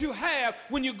You have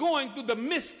when you're going through the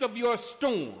midst of your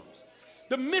storms,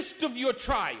 the midst of your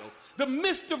trials, the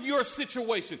midst of your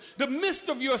situation, the midst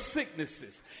of your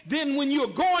sicknesses. Then when you're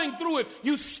going through it,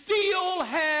 you still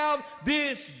have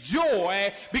this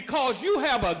joy because you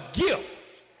have a gift.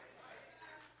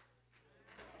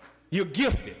 You're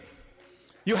gifted.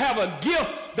 You have a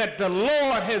gift that the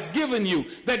Lord has given you,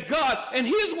 that God, and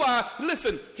here's why,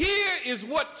 listen, here is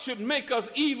what should make us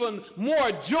even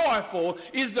more joyful,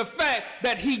 is the fact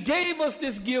that he gave us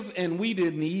this gift and we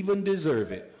didn't even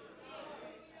deserve it.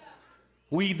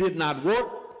 We did not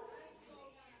work.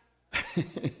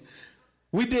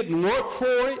 We didn't work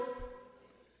for it.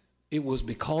 It was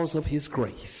because of his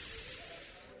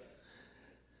grace.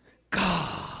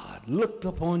 God looked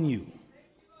upon you.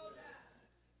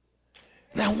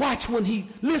 Now watch when he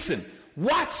looked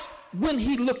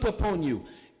upon you.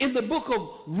 In the book of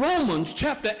Romans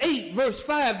chapter 8 verse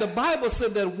 5, the Bible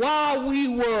said that while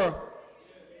you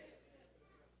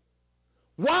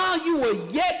were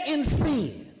yet in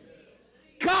sin,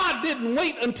 God didn't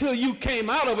wait until you came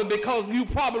out of it, because you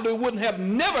probably wouldn't have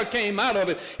never came out of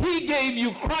it. He gave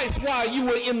you Christ while you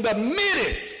were in the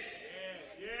midst.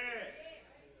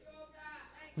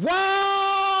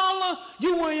 While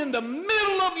you were in the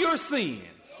middle of your sins,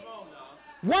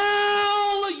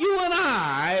 while you and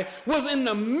I was in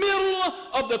the middle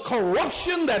of the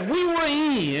corruption that we were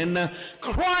in,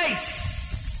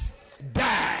 Christ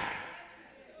died.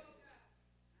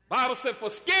 Bible said,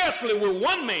 for scarcely will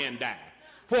one man die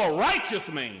for a righteous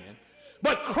man,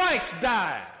 but Christ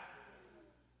died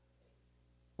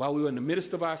while we were in the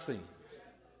midst of our sins.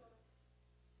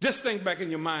 Just think back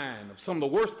in your mind of some of the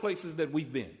worst places that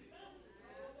we've been.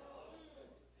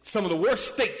 Some of the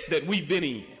worst states that we've been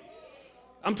in.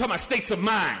 I'm talking about states of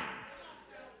mind.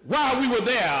 While we were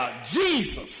there,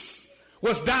 Jesus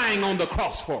was dying on the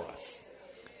cross for us.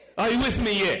 Are you with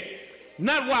me yet?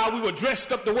 Not while we were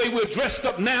dressed up the way we're dressed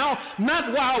up now.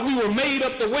 Not while we were made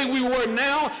up the way we were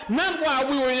now. Not while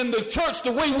we were in the church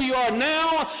the way we are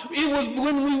now. It was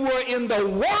when we were in the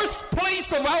worst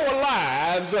place of our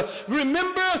lives.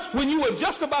 Remember when you were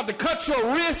just about to cut your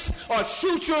wrist or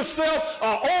shoot yourself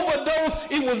or overdose?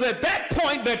 It was at that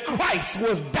point that Christ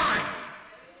was dying.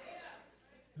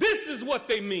 This is what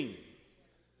they mean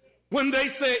when they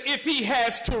say if he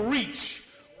has to reach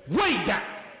way down.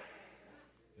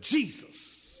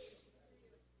 Jesus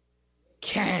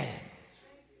can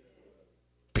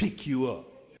pick you up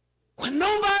when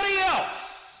nobody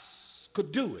else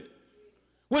could do it,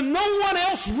 when no one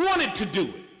else wanted to do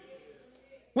it,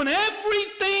 when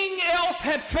everything else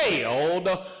had failed.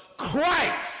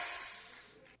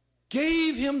 Christ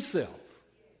gave himself.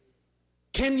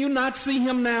 Can you not see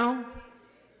him now?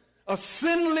 A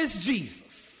sinless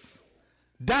Jesus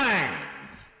dying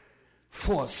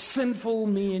for sinful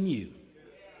me and you.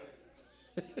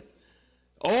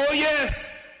 Oh yes,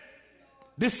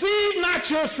 deceive not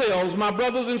yourselves, my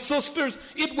brothers and sisters.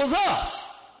 It was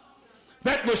us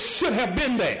that should have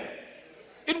been there.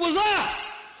 It was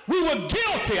us. We were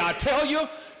guilty, I tell you.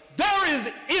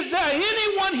 Is there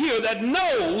anyone here that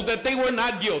knows that they were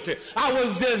not guilty? I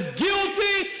was as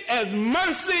guilty as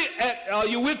mercy. Are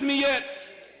you with me yet?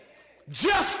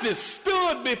 Justice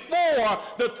stood before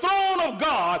the throne of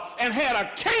God and had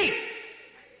a case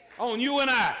on you and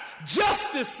I.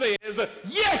 Justice says,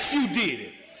 yes, you did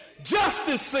it.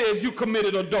 Justice says you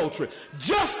committed adultery.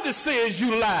 Justice says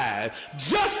you lied.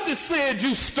 Justice said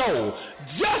you stole.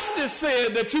 Justice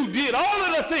said that you did all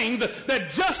of the things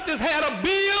that justice had a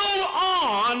bill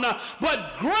on.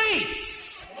 But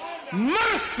grace,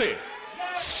 mercy,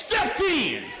 stepped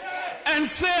in and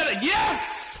said,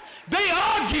 yes, they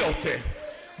are guilty,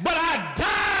 but I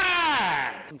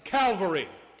died on Calvary.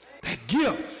 That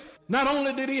gift. Not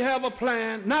only did he have a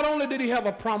plan, not only did he have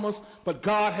a promise, but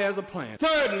God has a plan.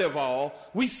 Thirdly of all,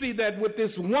 we see that with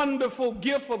this wonderful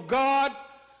gift of God,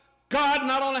 God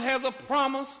not only has a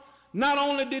promise, not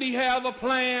only did he have a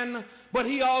plan, but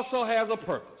he also has a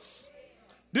purpose.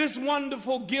 This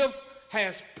wonderful gift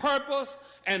has purpose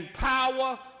and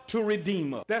power to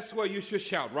redeem us. That's where you should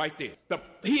shout right there.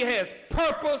 He has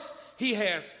purpose, he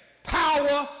has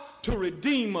power to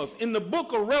redeem us. In the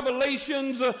book of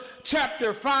Revelations,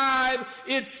 chapter 5,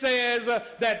 it says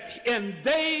and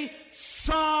they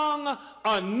sung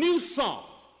a new song,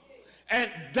 and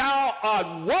thou art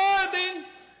worthy.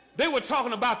 They were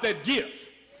talking about that gift.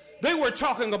 They were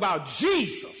talking about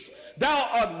Jesus. Thou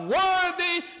art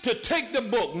worthy to take the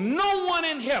book. No one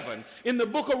in heaven, in the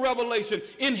book of Revelation,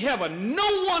 in heaven,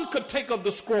 no one could take of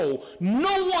the scroll.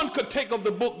 No one could take of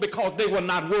the book because they were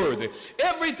not worthy.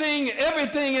 Everything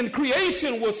in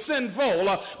creation was sinful,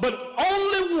 but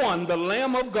only one, the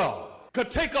Lamb of God, could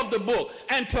take of the book,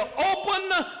 and to open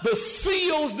the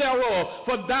seals thereof.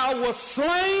 For thou wast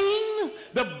slain,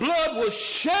 the blood was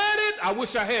shedded. I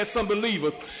wish I had some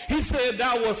believers. He said,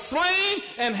 thou wast slain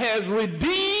and has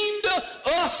redeemed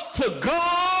us to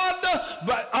God.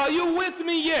 But are you with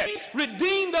me yet?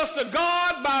 Redeemed us to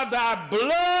God by thy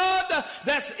blood.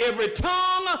 That's every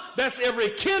tongue, that's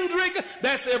every kindred,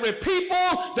 that's every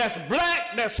people, that's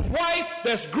black, that's white,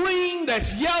 that's green,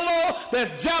 that's yellow,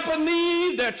 that's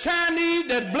Japanese, that's Chinese,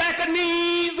 that's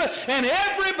Blackanese, and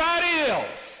everybody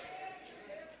else.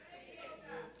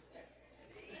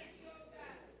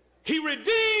 He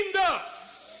redeemed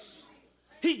us.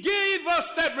 He gave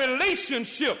us that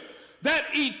relationship, that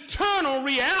eternal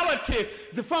reality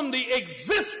from the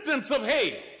existence of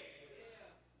hell.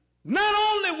 Not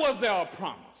only was there a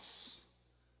promise,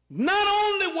 not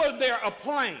only was there a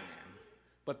plan,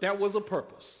 but there was a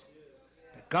purpose.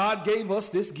 That God gave us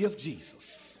this gift,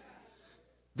 Jesus.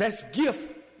 This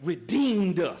gift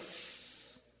redeemed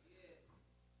us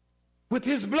with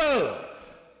his blood.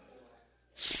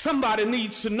 Somebody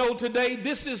needs to know today,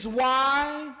 this is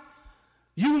why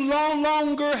you no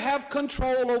longer have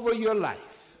control over your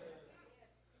life.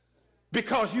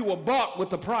 Because you were bought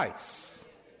with a price.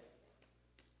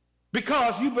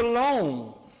 Because you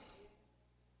belong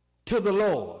to the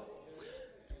Lord.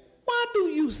 Why do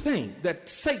you think that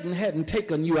Satan hadn't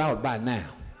taken you out by now?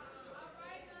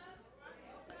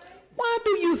 Why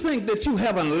do you think that you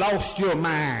haven't lost your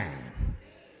mind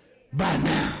by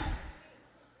now?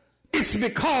 It's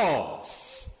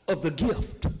because of the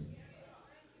gift.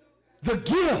 The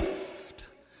gift,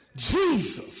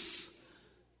 Jesus,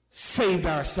 saved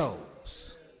our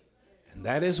souls. And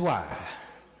that is why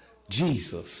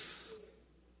Jesus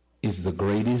is the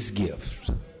greatest gift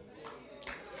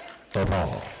of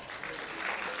all.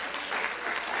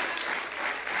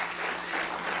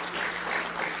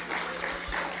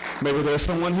 Maybe there's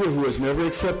someone here who has never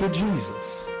accepted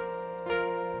Jesus.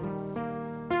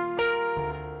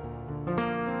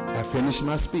 I finished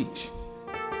my speech.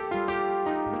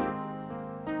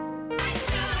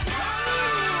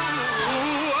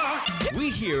 We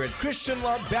here at Christian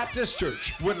Love Baptist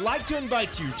Church would like to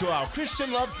invite you to our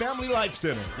Christian Love Family Life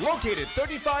Center, located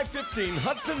 3515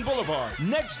 Hudson Boulevard,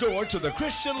 next door to the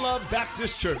Christian Love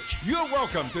Baptist Church. You're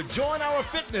welcome to join our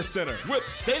fitness center with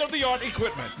state-of-the-art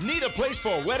equipment. Need a place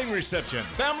for a wedding reception,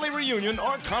 family reunion,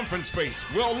 or conference space?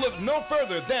 Well, look no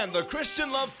further than the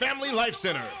Christian Love Family Life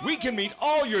Center. We can meet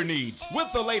all your needs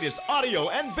with the latest audio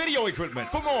and video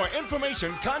equipment. For more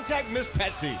information, contact Miss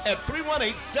Patsy at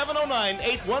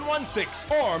 318-709-8116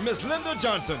 or Miss Linda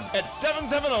Johnson at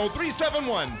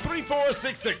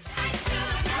 770-371-3466.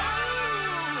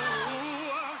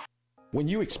 When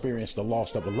you experience the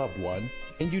loss of a loved one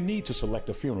and you need to select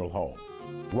a funeral home,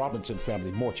 Robinson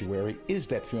Family Mortuary is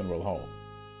that funeral home.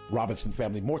 Robinson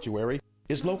Family Mortuary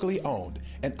is locally owned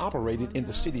and operated in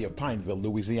the city of Pineville,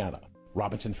 Louisiana.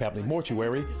 Robinson Family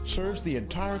Mortuary serves the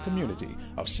entire community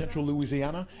of central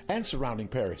Louisiana and surrounding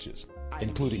parishes,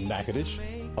 including Natchitoches,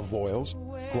 Avoyelles,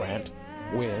 Grant,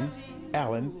 Wynne,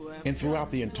 Allen, and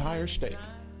throughout the entire state.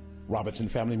 Robinson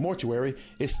Family Mortuary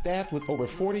is staffed with over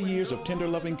 40 years of tender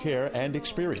loving care and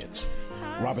experience.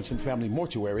 Robinson Family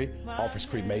Mortuary offers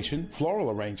cremation, floral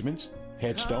arrangements,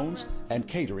 headstones, and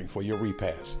catering for your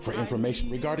repast. For information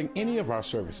regarding any of our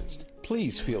services,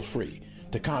 please feel free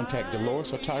to contact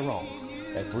Dolores or Tyrone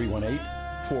at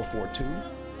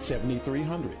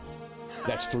 318-442-7300.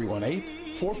 That's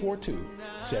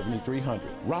 318-442-7300.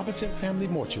 Robinson Family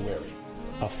Mortuary,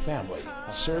 a family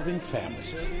serving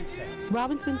families.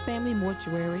 Robinson Family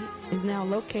Mortuary is now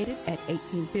located at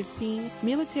 1815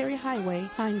 Military Highway,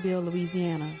 Pineville,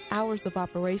 Louisiana. Hours of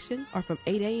operation are from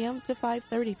 8 a.m. to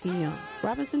 5:30 p.m.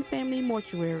 Robinson Family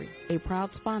Mortuary, a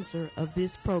proud sponsor of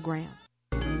this program.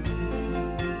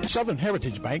 Southern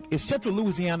Heritage Bank is Central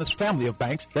Louisiana's family of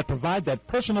banks that provide that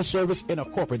personal service in a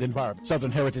corporate environment.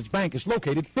 Southern Heritage Bank is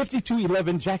located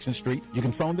 5211 Jackson Street. You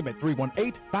can phone them at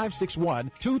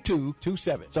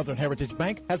 318-561-2227. Southern Heritage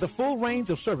Bank has a full range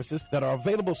of services that are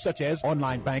available, such as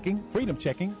online banking, freedom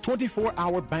checking,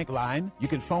 24-hour bank line. You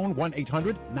can phone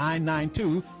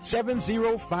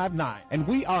 1-800-992-7059. And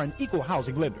we are an equal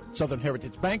housing lender. Southern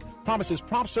Heritage Bank promises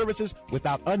prompt services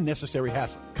without unnecessary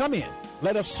hassle. Come in.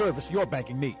 Let us service your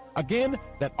banking need. Again,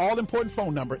 that all-important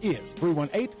phone number is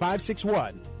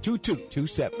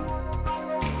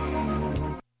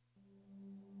 318-561-2227.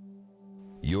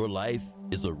 Your life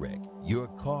is a wreck. Your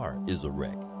car is a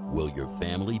wreck. Will your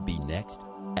family be next?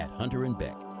 At Hunter &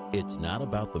 Beck, it's not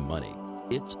about the money.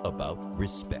 It's about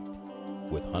respect.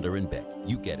 With Hunter & Beck,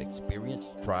 you get experienced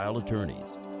trial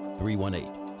attorneys.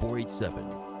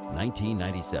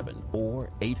 318-487-1997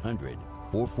 or 800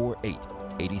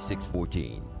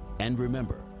 448-8614. And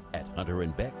remember, at Hunter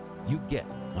and Beck, you get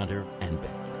Hunter and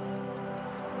Beck.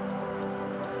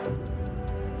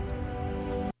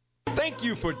 Thank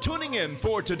you for tuning in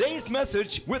for today's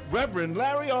message with Reverend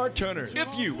Larry R. Turner. If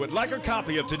you would like a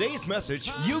copy of today's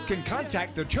message, you can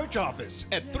contact the church office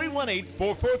at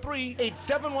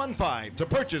 318-443-8715 to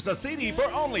purchase a CD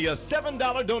for only a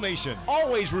 $7 donation.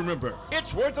 Always remember,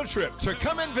 it's worth a trip to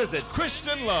come and visit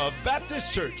Christian Love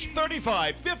Baptist Church,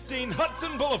 3515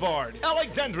 Hudson Boulevard,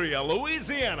 Alexandria,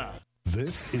 Louisiana.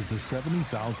 This is the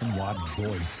 70,000-watt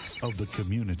voice of the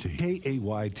community.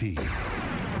 KAYT,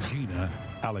 Gina,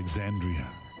 Alexandria.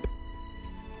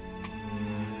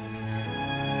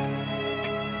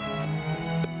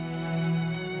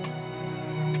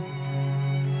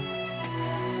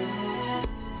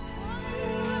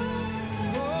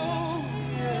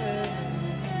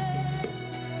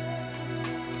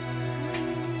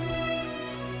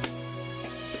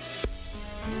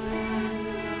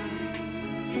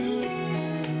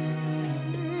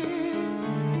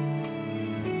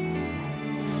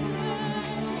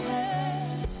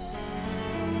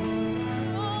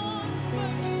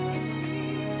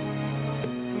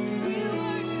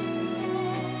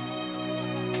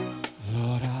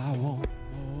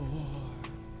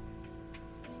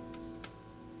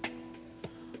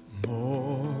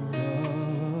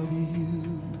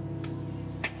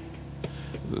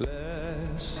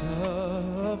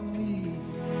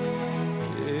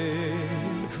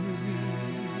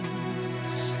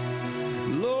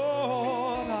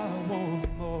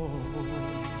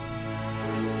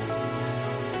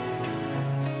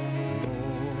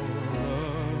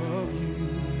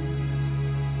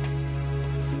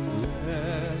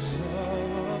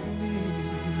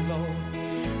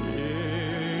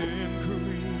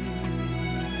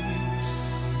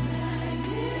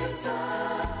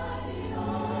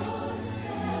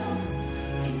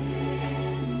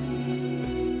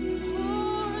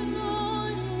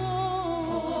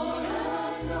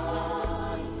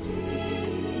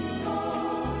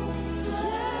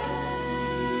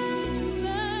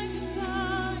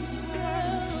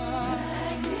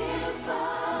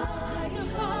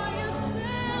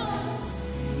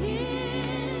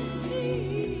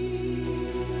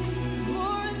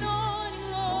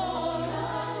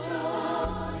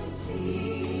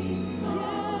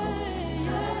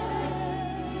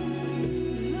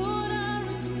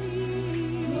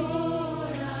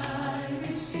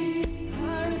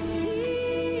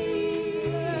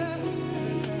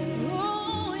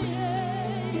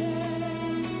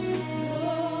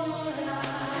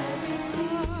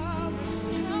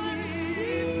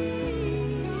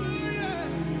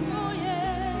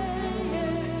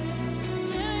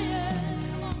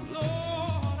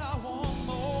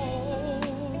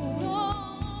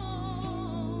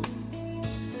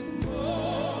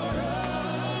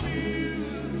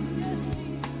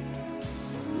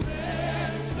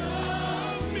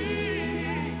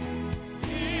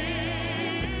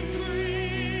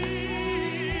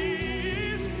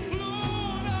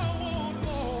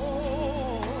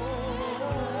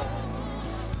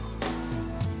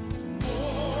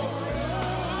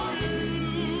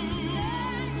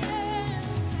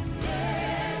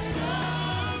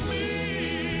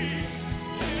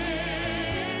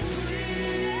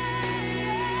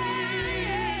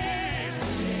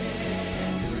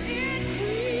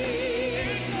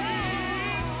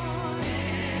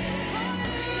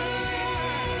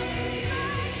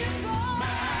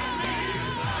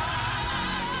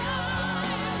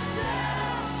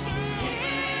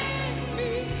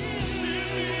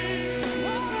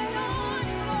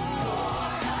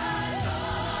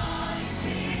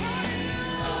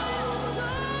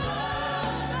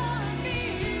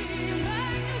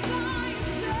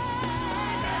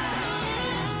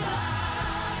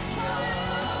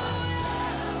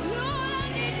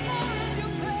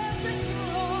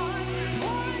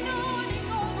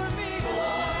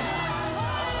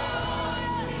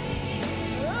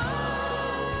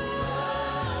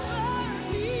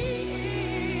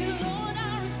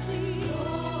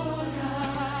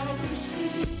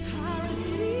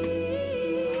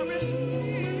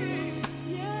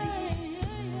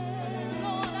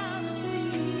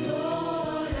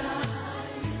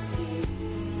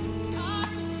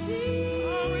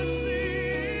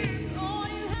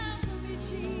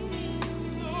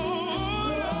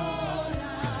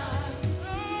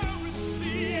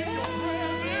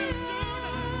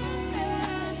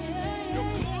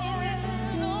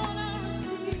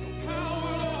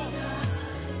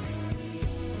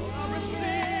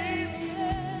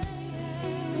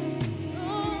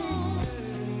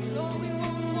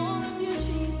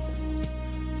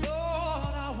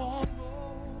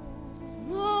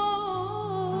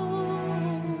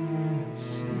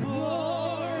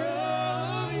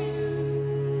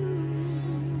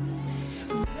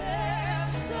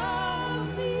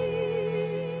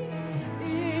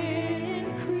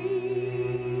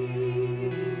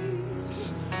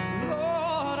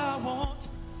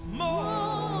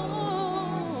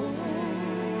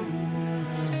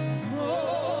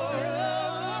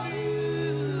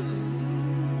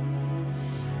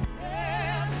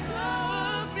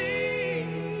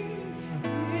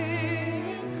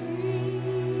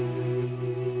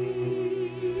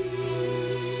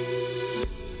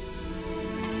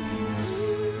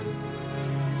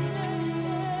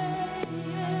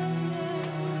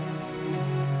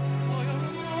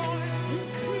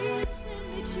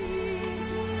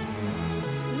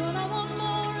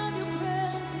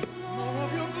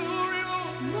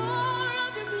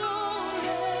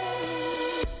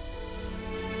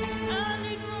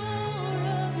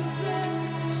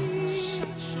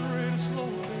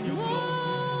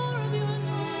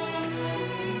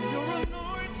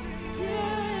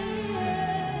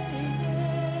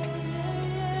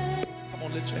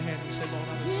 your hands and say, Lord,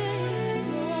 I receive.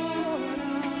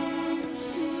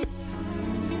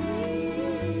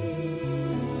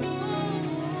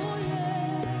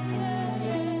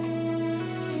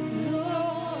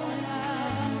 Lord,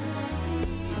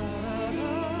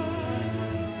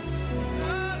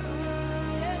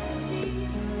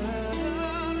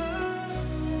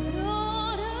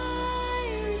 I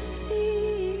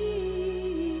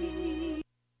receive.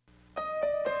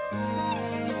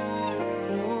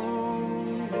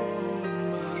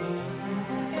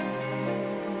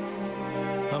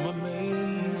 I'm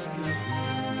amazed.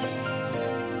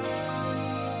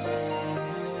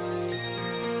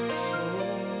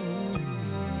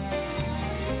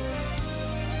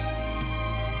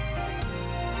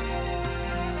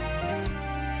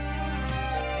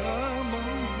 I'm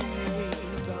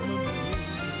amazed. I'm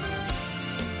amazed.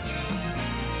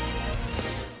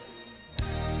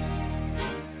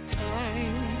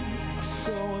 I'm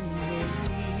so amazed.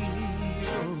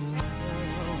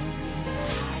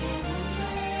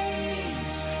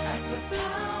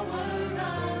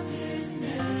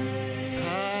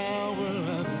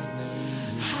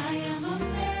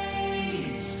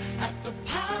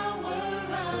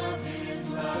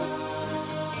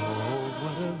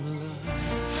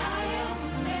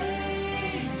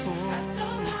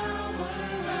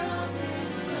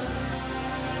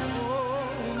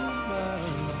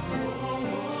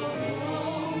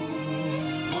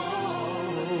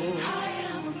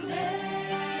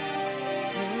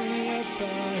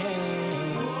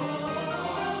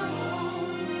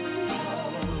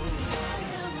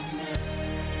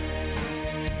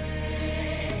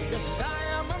 Yes, I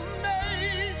am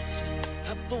amazed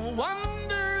at the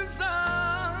wonders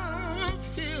of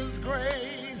His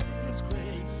grace, His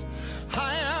grace.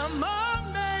 I am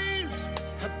amazed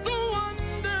at the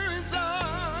wonders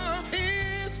of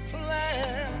His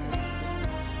plan.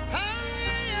 I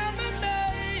am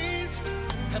amazed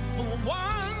at the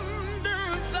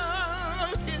wonders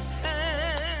of His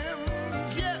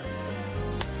hands. Yes.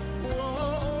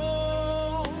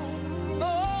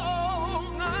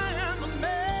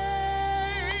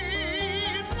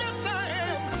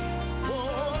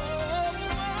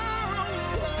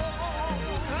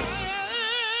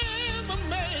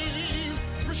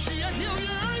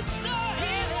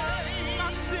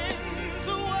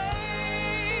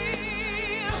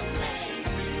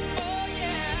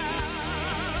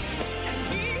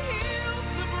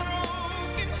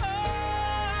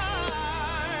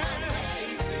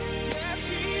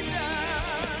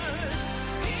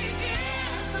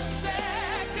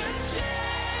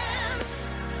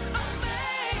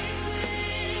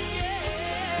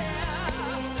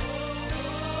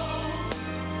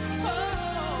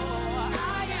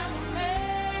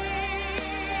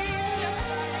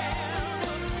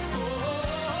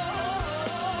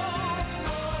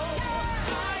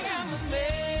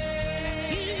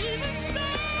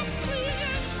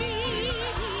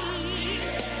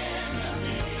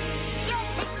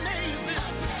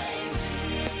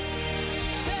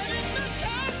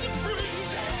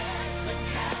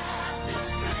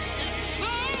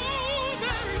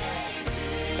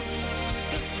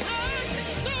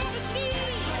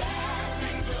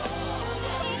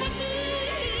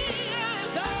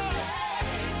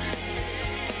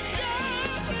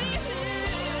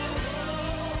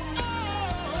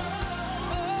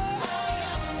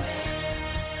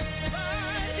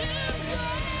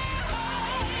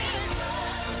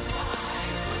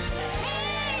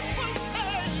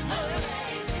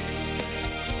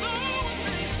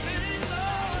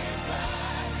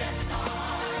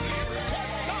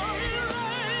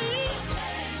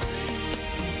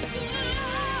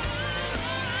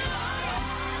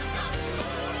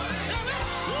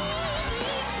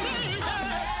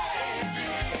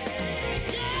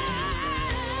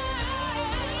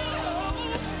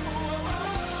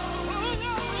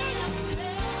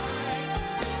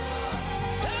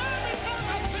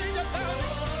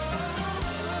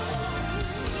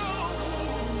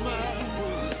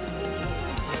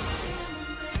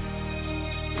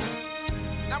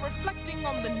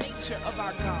 On the nature of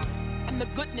our God and the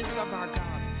goodness of our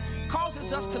God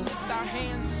causes us to lift our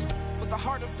hands with a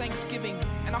heart of thanksgiving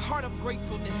and a heart of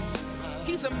gratefulness.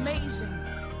 He's amazing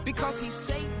because He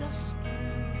saved us.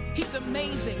 He's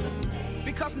amazing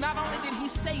because not only did He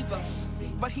save us,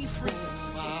 but He freed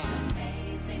us.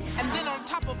 And then on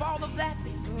top of all of that,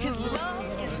 His love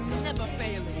is never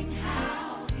failing.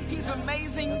 He's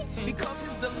amazing because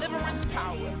His deliverance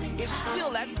power is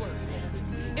still at work.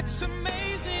 It's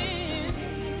amazing.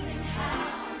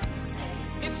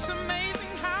 It's amazing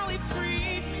how He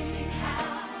freed me.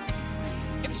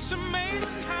 It's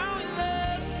amazing how He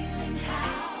loves me.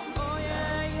 Oh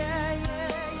yeah,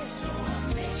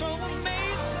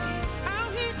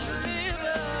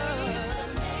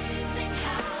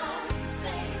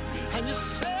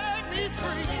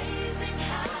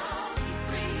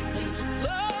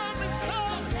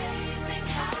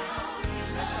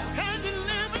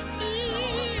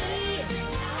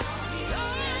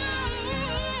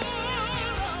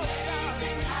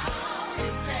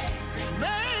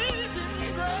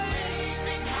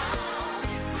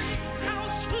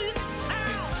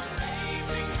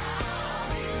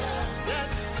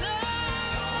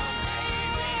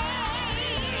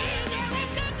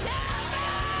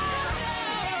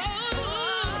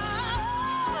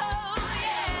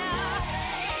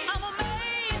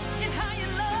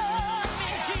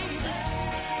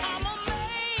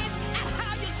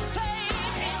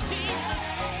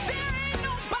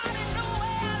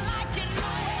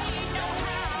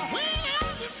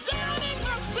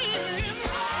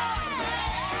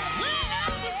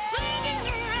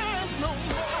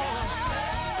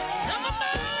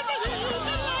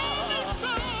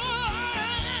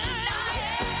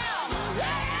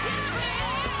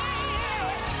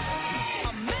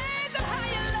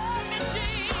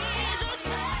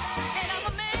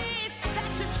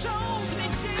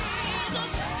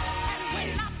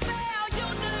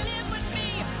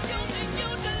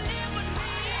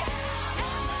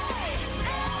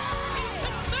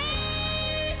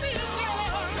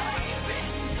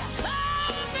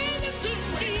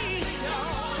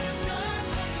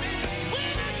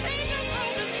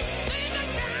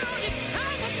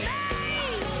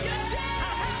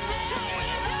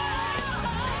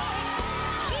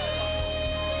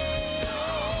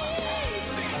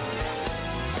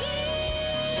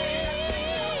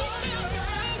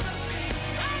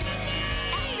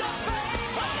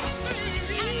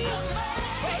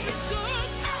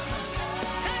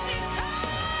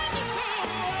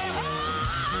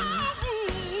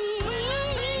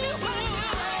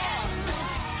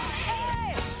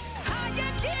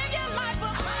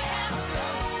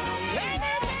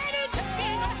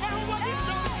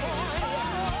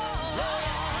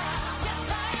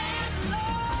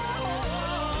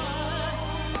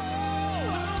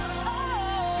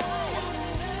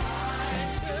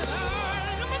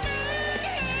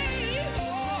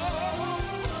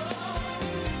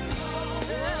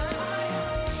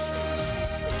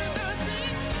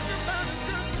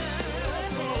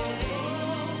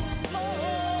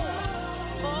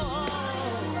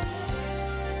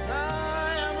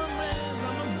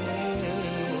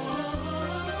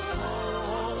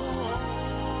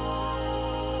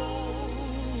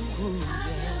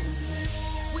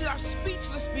 are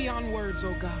speechless beyond words,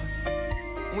 oh God.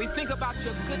 When we think about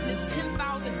your goodness,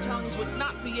 10,000 tongues would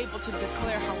not be able to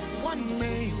declare how wonderful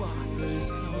you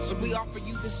are. So we offer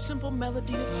you this simple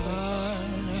melody of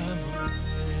praise.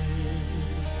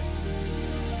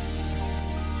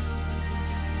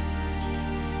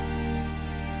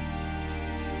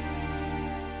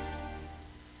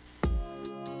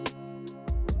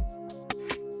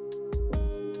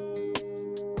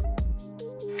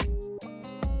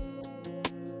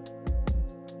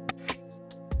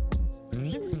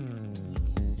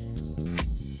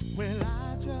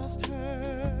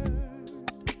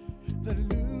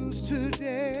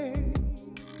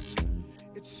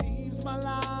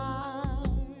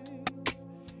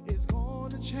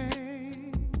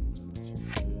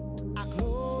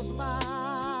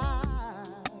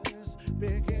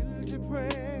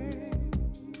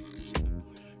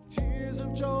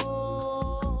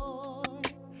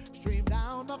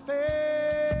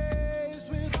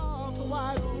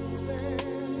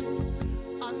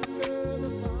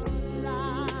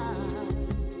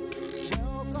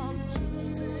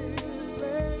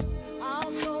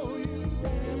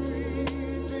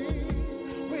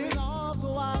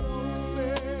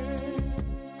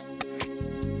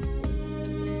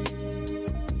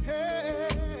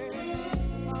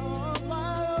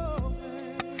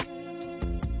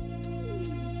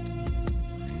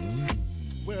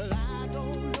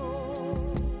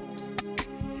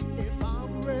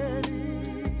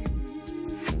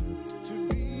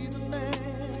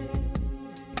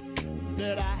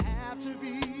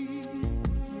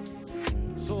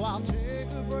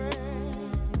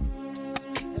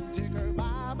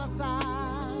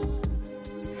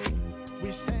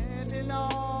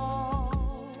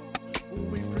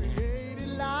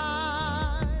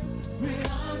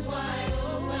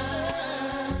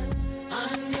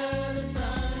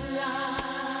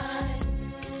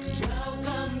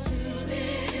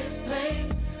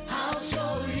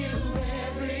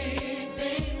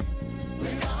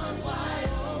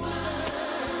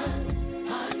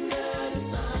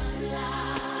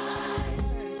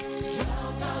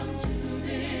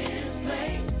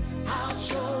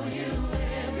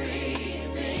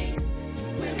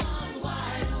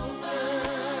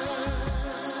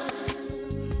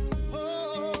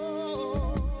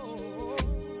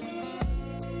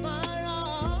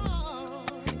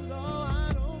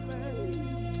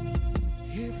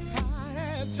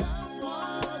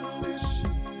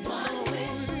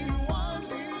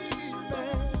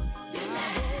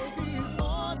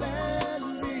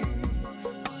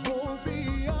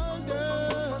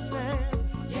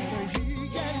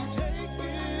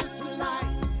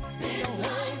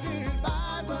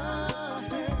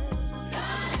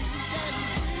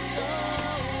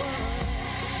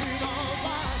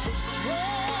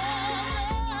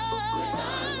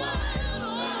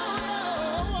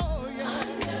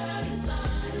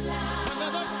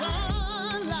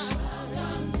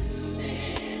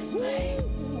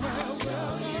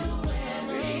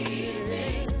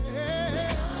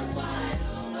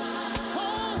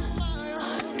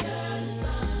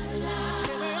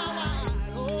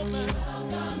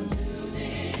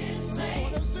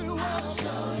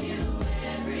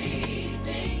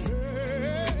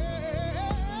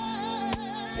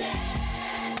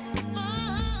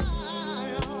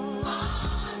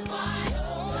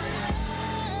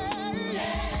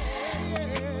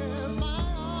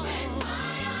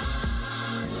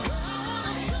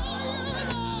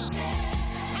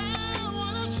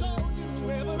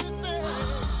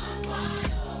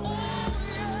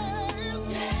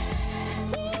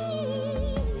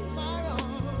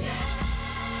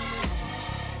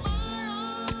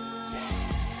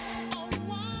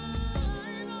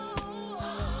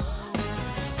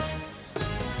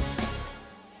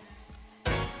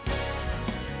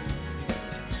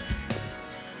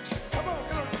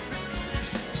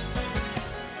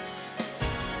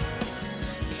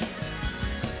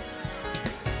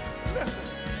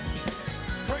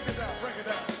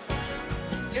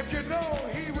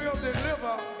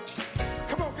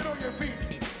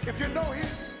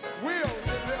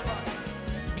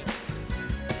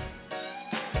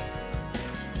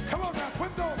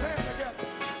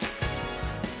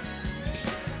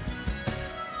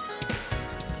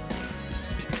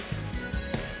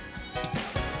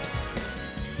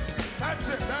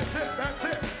 That's it.